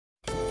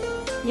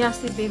Yeah,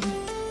 see, baby.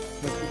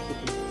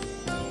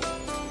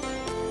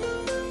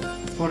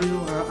 For you,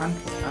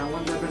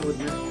 one level with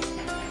milk.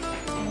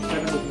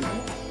 7 with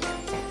milk.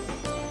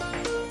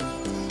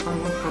 One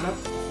salad.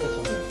 That's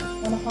all.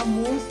 One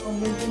hummus or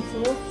lentil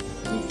soup,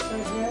 mixed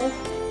fried rice,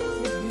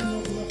 sweet green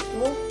noodle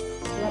soup,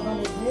 laban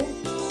with milk.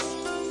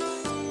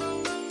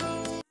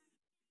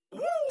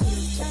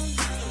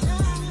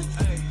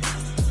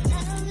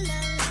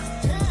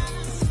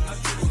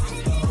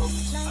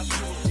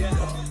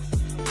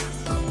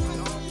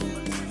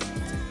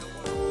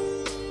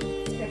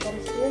 Pepper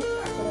steak,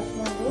 asaras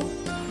mango,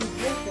 with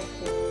pepper.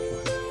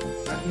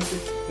 I think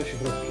it's fresh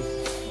bread, please.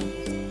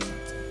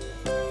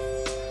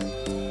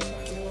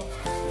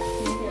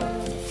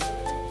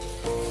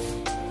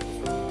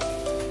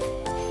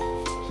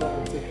 So,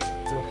 okay.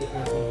 Okay,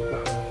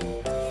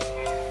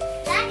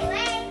 Daddy,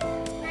 wait!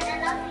 Not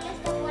allowed to use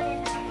the water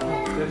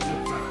now. there's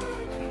milk.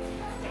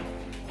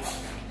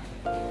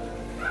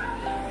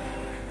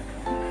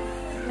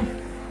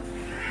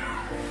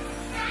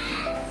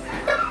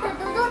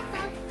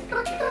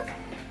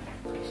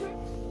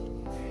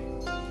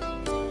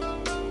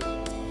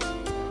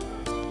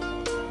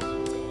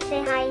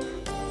 Say hi.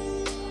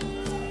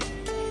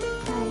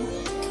 Hi.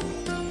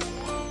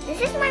 This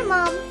is my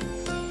mom.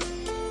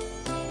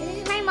 This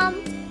is my mom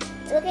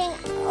looking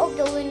out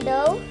the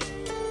window.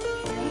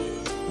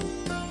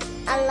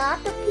 A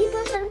lot of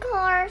people and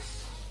cars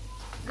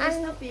on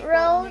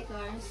road.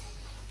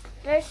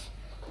 There's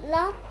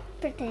lot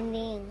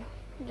pretending.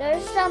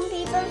 There's some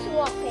people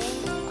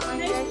walking on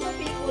There's the no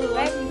people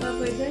walking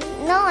over there.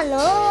 No,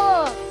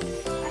 look.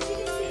 I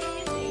didn't see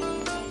anything.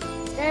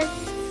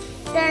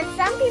 There's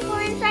some people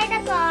inside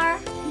the car,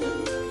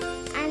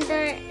 and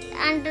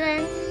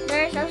then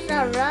there's also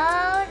a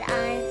road,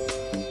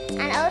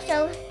 and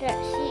also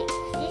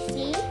she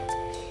see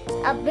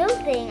a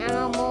building and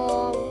a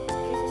mall.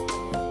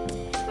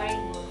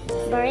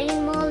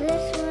 Bahrain Mall,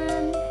 this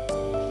one.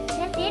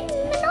 That's it,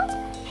 no?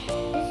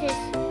 This is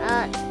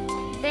a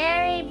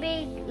very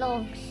big,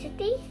 long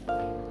city,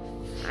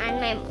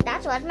 and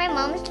that's what my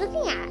mom is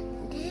looking at.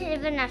 This is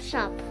even a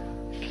shop.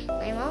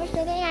 My mom is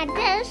looking at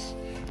this.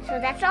 So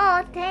that's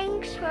all.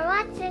 Thanks for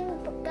watching,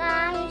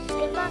 guys.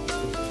 Good luck.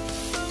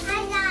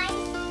 Hi, guys.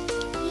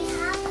 We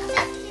have a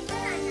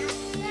festival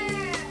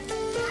another.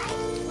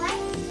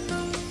 White,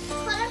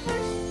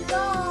 colorful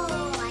straw.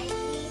 I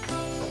see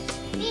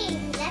pink.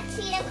 Let's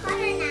see the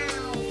color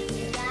now,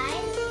 you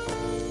guys.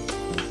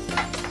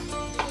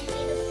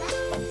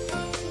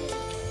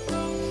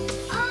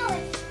 Oh,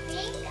 it's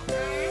pink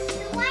and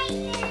white.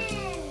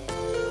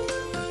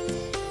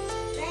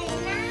 Very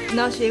nice.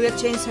 No, she will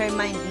change her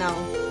mind now.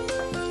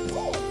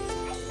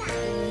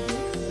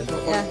 There's no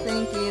Yeah,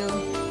 thank you.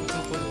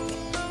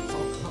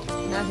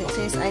 Now it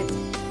says I.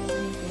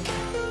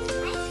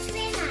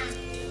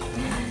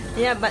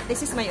 Yeah, but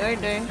this is my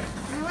order.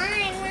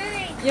 Mine.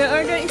 Your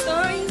order is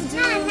orange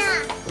juice.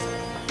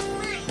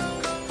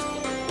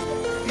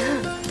 No.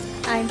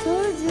 I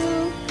told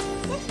you.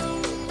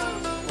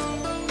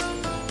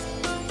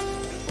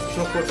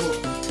 So for who?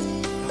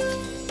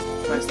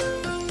 First.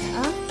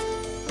 Huh?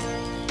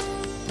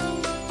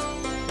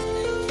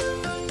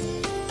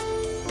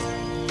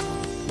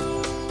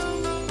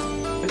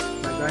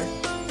 My guys.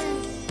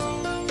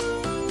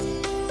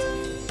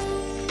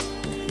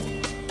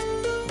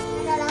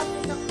 Not allowed to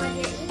talk while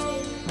you're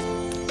eating.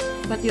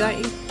 But you are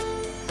eating.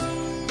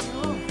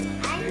 No,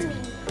 I'm eating.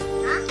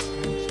 Huh?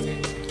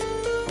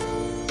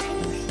 I'm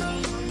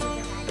eating.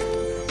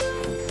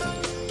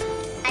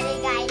 Hey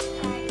guys,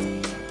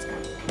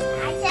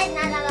 I said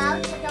not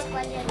allowed to talk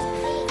while you're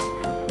eating.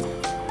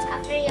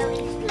 After you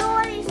eat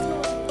slowly.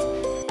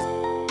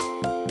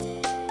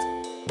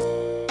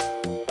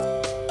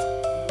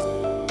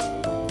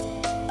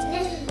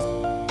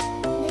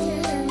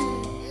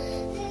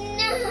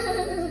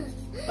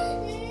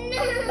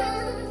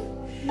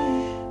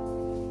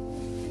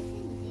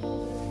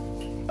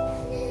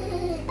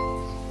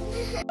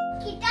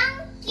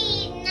 Donkey,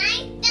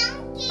 nice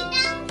donkey.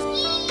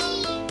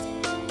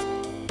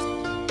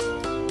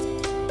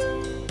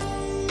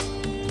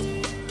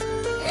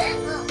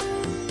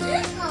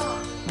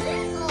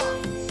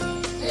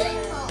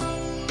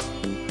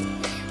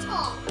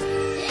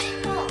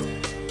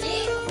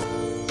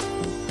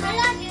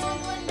 Hello, do you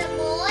want the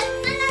ball? I'm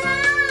going to the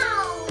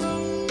ball.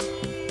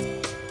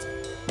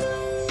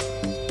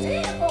 There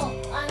you go.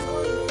 Go.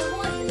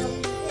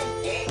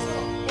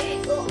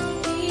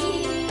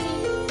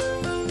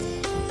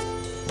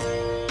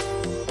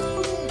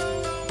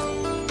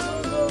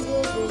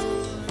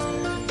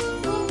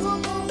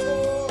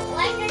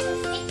 Why there's a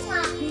stick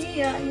mark?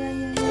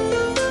 Yeah.